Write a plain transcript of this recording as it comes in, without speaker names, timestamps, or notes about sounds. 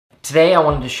Today I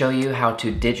wanted to show you how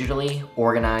to digitally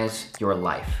organize your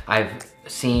life. I've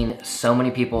seen so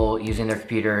many people using their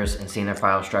computers and seeing their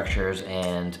file structures,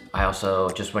 and I also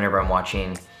just whenever I'm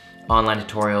watching online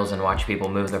tutorials and watch people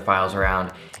move their files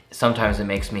around, sometimes it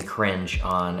makes me cringe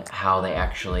on how they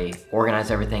actually organize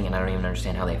everything, and I don't even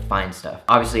understand how they find stuff.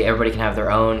 Obviously everybody can have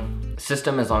their own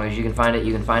system. As long as you can find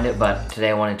it, but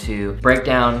today I wanted to break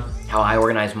down how I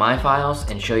organize my files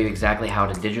and show you exactly how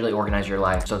to digitally organize your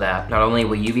life so that not only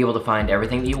will you be able to find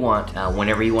everything that you want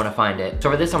whenever you want to find it. So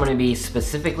for this I'm going to be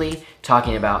specifically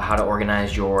talking about how to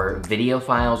organize your video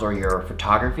files or your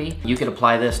photography. You could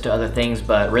apply this to other things,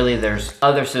 but really there's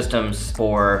other systems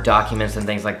for documents and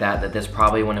things like that that this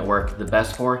probably wouldn't work the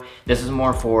best for. This is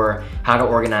more for how to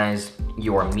organize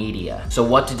your media. So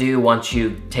what to do once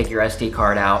you take your SD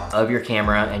card out of your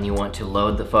camera and you want to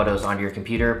load the photos onto your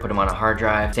computer, put them on a hard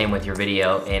drive, same with your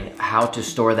video, and how to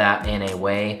store that in a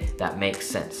way that makes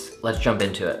sense. Let's jump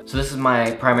into it. So this is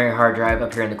my primary hard drive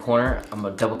up here in the corner. I'm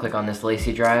gonna double click on this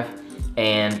Lacy drive.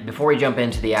 And before we jump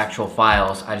into the actual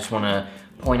files, I just wanna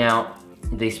point out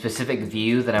the specific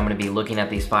view that I'm gonna be looking at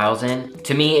these files in.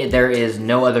 To me, there is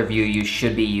no other view you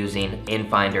should be using in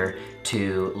Finder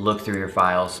to look through your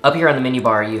files. Up here on the menu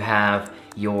bar, you have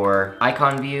your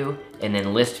icon view, and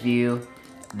then list view,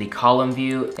 the column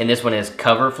view, and this one is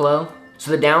cover flow. So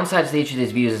the downsides to each of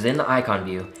these views is in the icon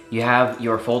view, you have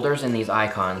your folders in these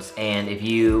icons, and if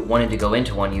you wanted to go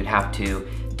into one, you'd have to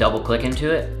double click into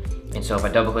it. And so if I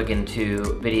double click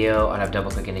into video, I'd have to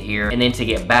double click into here. And then to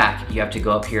get back, you have to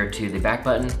go up here to the back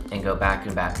button and go back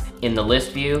and back. In the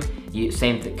list view,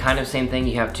 same thing,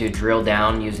 you have to drill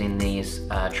down using these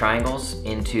triangles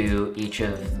into each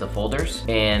of the folders.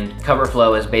 And cover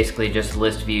flow is basically just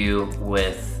list view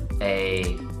with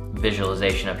a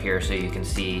visualization up here so you can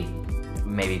see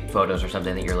maybe photos or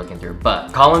something that you're looking through.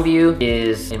 But column view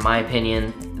is, in my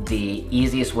opinion, the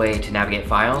easiest way to navigate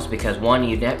files because one,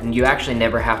 you actually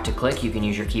never have to click. You can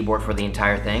use your keyboard for the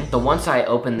entire thing. So once I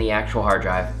open the actual hard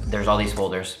drive, there's all these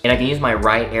folders, and I can use my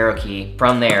right arrow key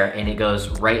from there, and it goes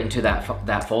right into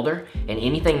that folder, and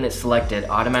anything that's selected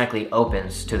automatically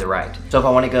opens to the right. So if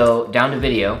I want to go down to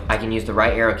video, I can use the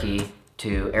right arrow key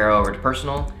to arrow over to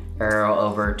personal, arrow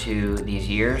over to these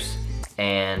years,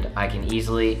 and I can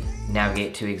easily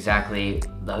navigate to exactly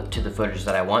to the footage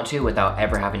that I want to without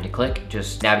ever having to click,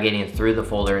 just navigating through the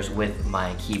folders with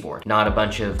my keyboard. Not a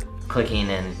bunch of clicking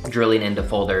and drilling into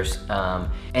folders.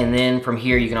 And then from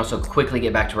here, you can also quickly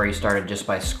get back to where you started just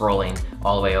by scrolling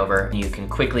all the way over. You can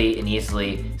quickly and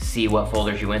easily see what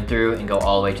folders you went through and go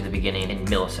all the way to the beginning in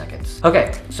milliseconds.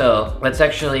 Okay, so let's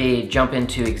actually jump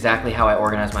into exactly how I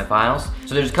organize my files.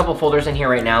 So there's a couple folders in here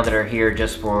right now that are here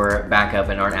just for backup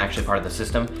and aren't actually part of the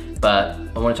system, but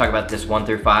I want to talk about this 1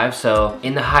 through 5. So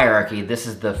in the hierarchy, this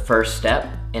is the first step.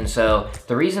 And so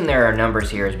the reason there are numbers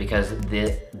here is because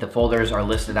the folders are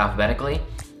listed alphabetically,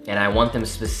 and I want them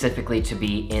specifically to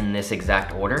be in this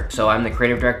exact order. So I'm the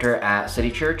creative director at City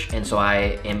Church, and so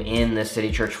I am in the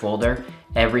City Church folder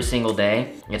every single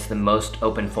day. It's the most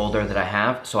open folder that I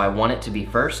have, so I want it to be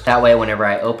first. That way, whenever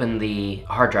I open the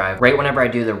hard drive, right whenever I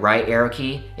do the right arrow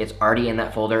key, it's already in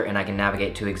that folder and I can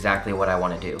navigate to exactly what I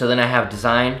want to do. So then I have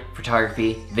design,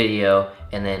 photography, video,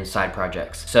 and then side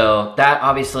projects. So that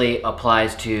obviously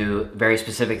applies to very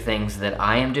specific things that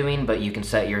I am doing, but you can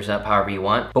set yours up however you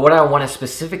want. But what I want to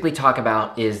specifically talk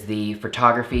about is the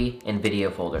photography and video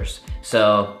folders.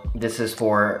 So this is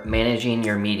for managing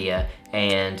your media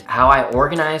and how I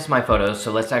organize my photos.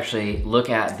 So let's actually look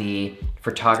at the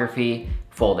photography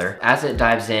folder. As it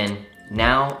dives in,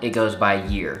 now it goes by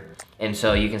year. And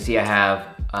so you can see I have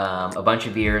a bunch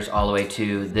of years all the way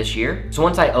to this year. So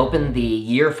once I open the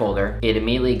year folder, it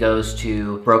immediately goes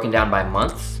to broken down by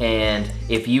months. And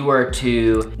if you were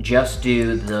to just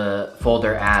do the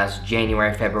folder as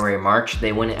January, February, March,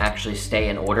 they wouldn't actually stay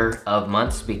in order of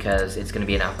months because it's gonna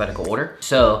be in alphabetical order.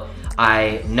 So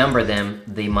I number them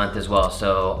the month as well.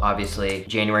 So obviously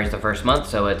January is the first month,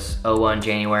 so it's 01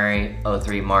 January,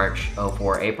 03 March,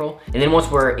 04 April. And then once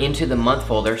we're into the month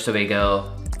folder, so we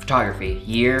go photography,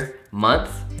 year, month,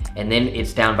 and then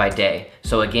it's down by day.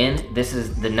 So again, this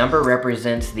is the number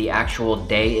represents the actual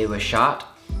day it was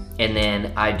shot, and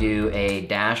then I do a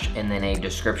dash and then a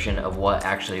description of what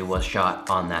actually was shot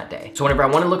on that day. So whenever I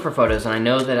want to look for photos, and I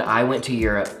know that I went to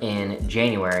Europe in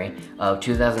January of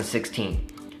 2016.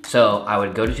 So I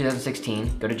would go to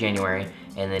 2016, go to January,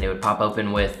 and then it would pop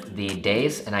open with the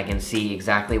days, and I can see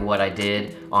exactly what I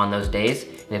did on those days.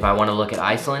 And if I want to look at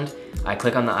Iceland, I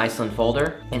click on the Iceland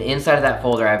folder, and inside of that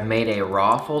folder I've made a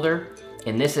raw folder,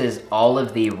 and this is all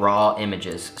of the raw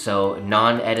images. So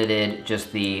non-edited,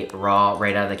 just the raw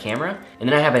right out of the camera. And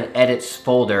then I have an edits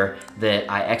folder that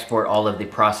I export all of the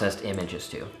processed images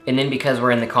to. And then because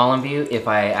we're in the column view, if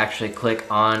I actually click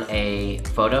on a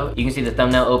photo, you can see the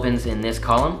thumbnail opens in this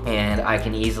column, and I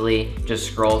can easily just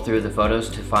scroll through the photos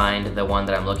to find the one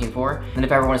that I'm looking for. And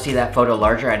if I ever want to see that photo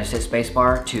larger, I just hit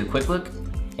spacebar to quick look,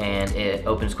 and it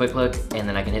opens quick look, and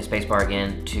then I can hit spacebar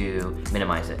again to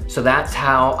minimize it. So that's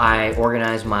how I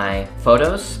organize my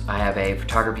photos. I have a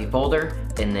photography folder,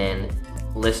 and then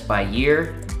list by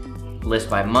year, list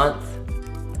by month,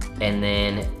 and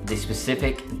then the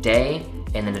specific day,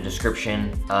 and then a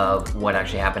description of what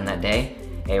actually happened that day,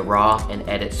 a raw and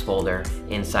edits folder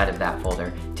inside of that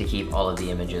folder to keep all of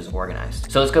the images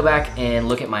organized. So let's go back and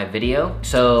look at my video.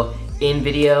 So in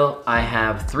video, I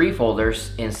have 3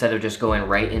 folders instead of just going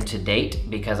right into date,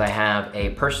 because I have a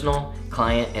personal,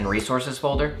 client, and resources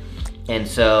folder. And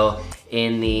so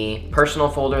in the personal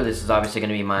folder, this is obviously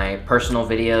gonna be my personal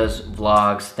videos,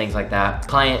 vlogs, things like that.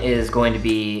 Client is going to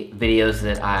be videos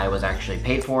that I was actually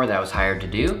paid for, that I was hired to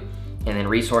do. And then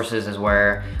resources is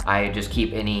where I just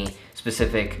keep any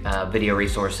specific video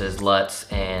resources,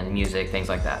 LUTs, and music, things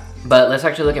like that. But let's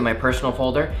actually look at my personal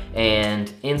folder,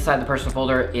 and inside the personal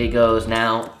folder, it goes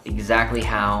now exactly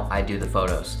how I do the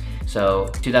photos. So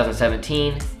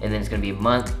 2017, and then it's gonna be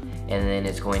month, and then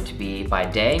it's going to be by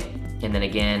day. And then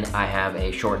again, I have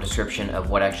a short description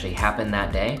of what actually happened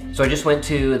that day. So I just went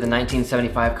to the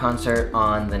 1975 concert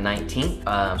on the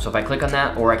 19th. So if I click on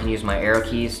that, or I can use my arrow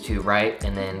keys to right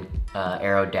and then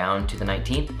arrow down to the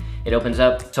 19th, it opens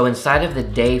up. So inside of the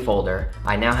day folder,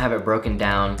 I now have it broken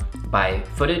down by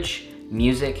footage,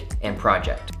 music, and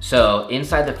project. So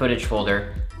inside the footage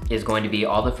folder is going to be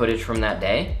all the footage from that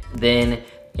day. Then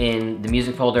in the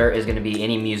music folder is going to be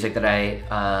any music that I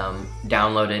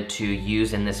downloaded to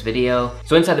use in this video.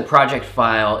 So inside the project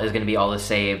file is going to be all the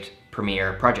saved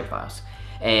Premiere project files.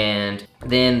 And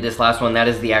then this last one, that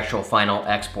is the actual final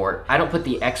export. I don't put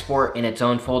the export in its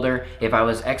own folder. If I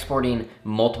was exporting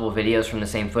multiple videos from the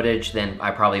same footage, then I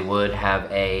probably would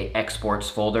have a exports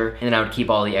folder, and then I would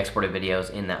keep all the exported videos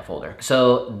in that folder.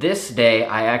 So this day,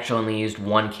 I actually only used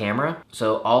 1 camera.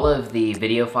 So all of the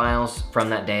video files from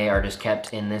that day are just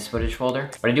kept in this footage folder.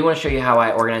 But I do want to show you how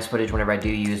I organize footage whenever I do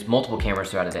use multiple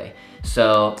cameras throughout a day.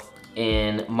 So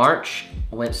in March,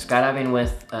 went skydiving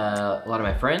with a lot of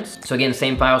my friends. So again,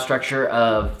 same file structure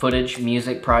of footage,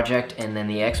 music, project, and then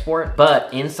the export.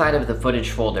 But inside of the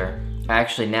footage folder, I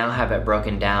actually now have it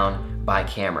broken down by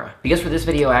camera. Because for this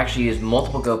video, I actually used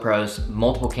multiple GoPros,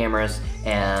 multiple cameras,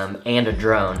 and a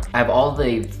drone. I have all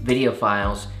the video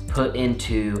files put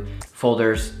into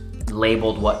folders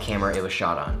labeled what camera it was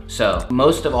shot on. So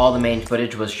most of all the main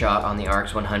footage was shot on the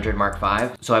RX100 Mark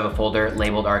V. So I have a folder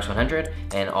labeled RX100,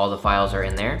 and all the files are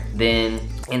in there. Then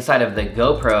inside of the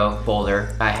GoPro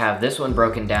folder, I have this one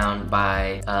broken down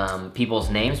by people's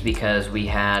names, because we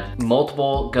had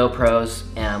multiple GoPros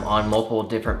on multiple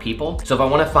different people. So if I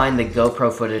want to find the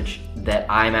GoPro footage that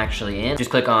I'm actually in, just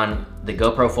click on the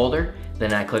GoPro folder,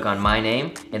 then I click on my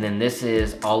name, and then this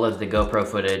is all of the GoPro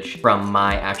footage from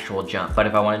my actual jump. But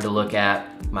if I wanted to look at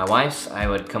my wife's, I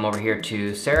would come over here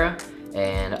to Sarah,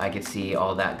 and I could see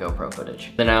all that GoPro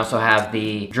footage. Then I also have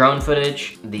the drone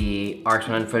footage, the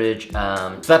RX100 footage.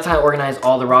 So that's how I organize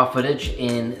all the raw footage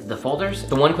in the folders.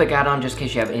 The one quick add-on, just in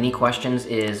case you have any questions,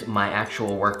 is my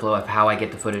actual workflow of how I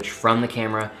get the footage from the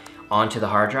camera onto the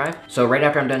hard drive. So right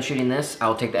after I'm done shooting this,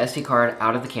 I'll take the SD card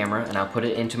out of the camera and I'll put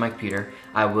it into my computer.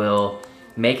 I will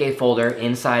make a folder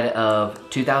inside of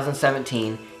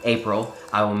 2017 April.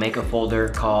 I will make a folder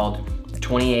called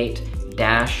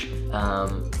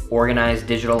 28-Organized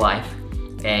Digital Life,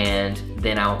 and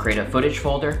then I will create a footage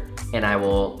folder, and I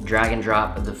will drag and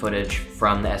drop the footage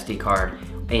from the SD card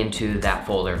into that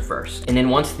folder first. And then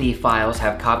once the files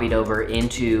have copied over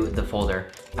into the folder,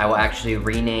 I will actually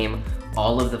rename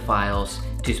all of the files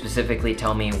to specifically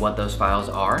tell me what those files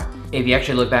are. If you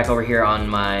actually look back over here on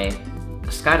my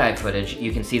skydive footage,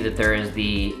 you can see that there is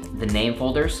the name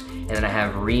folders, and then I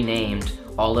have renamed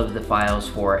all of the files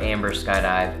for Amber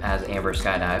Skydive as Amber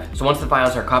Skydive. So once the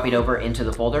files are copied over into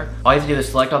the folder, all you have to do is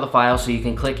select all the files. So you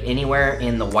can click anywhere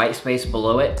in the white space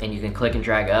below it, and you can click and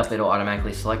drag up, it'll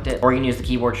automatically select it. Or you can use the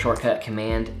keyboard shortcut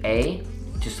Command A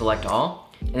to select all.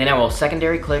 And then I will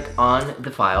secondary click on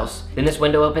the files. Then this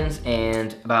window opens,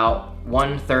 and about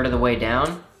 1/3 of the way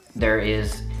down,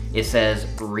 it says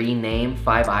rename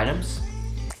 5 items.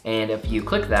 And if you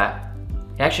click that,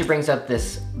 it actually brings up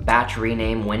this batch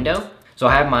rename window. So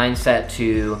I have mine set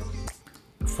to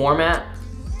format,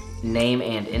 name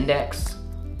and index,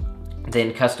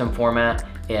 then custom format.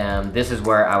 This is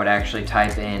where I would actually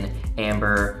type in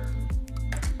Amber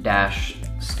dash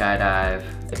skydive.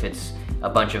 If it's a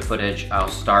bunch of footage, I'll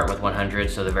start with 100,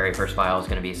 so the very first file is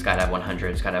gonna be skydive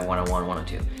 100, skydive 101,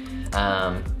 102.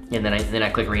 And then I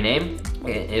click rename.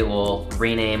 It will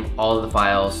rename all of the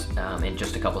files in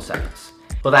just a couple seconds.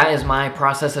 Well, that is my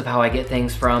process of how I get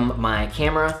things from my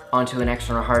camera onto an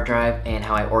external hard drive and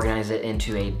how I organize it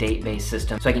into a date-based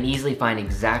system so I can easily find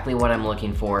exactly what I'm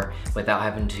looking for without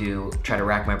having to try to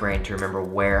rack my brain to remember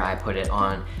where I put it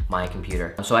on my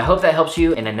computer. So I hope that helps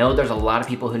you, and I know there's a lot of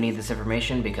people who need this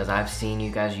information because I've seen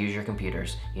you guys use your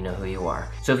computers. You know who you are.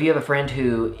 So if you have a friend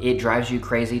who it drives you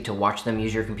crazy to watch them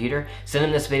use your computer, send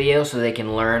them this video so they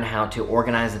can learn how to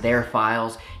organize their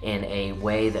files in a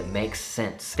way that makes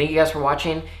sense. Thank you guys for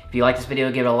watching. If you like this video,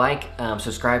 give it a like,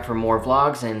 subscribe for more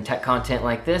vlogs and tech content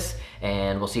like this,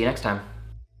 and we'll see you next time.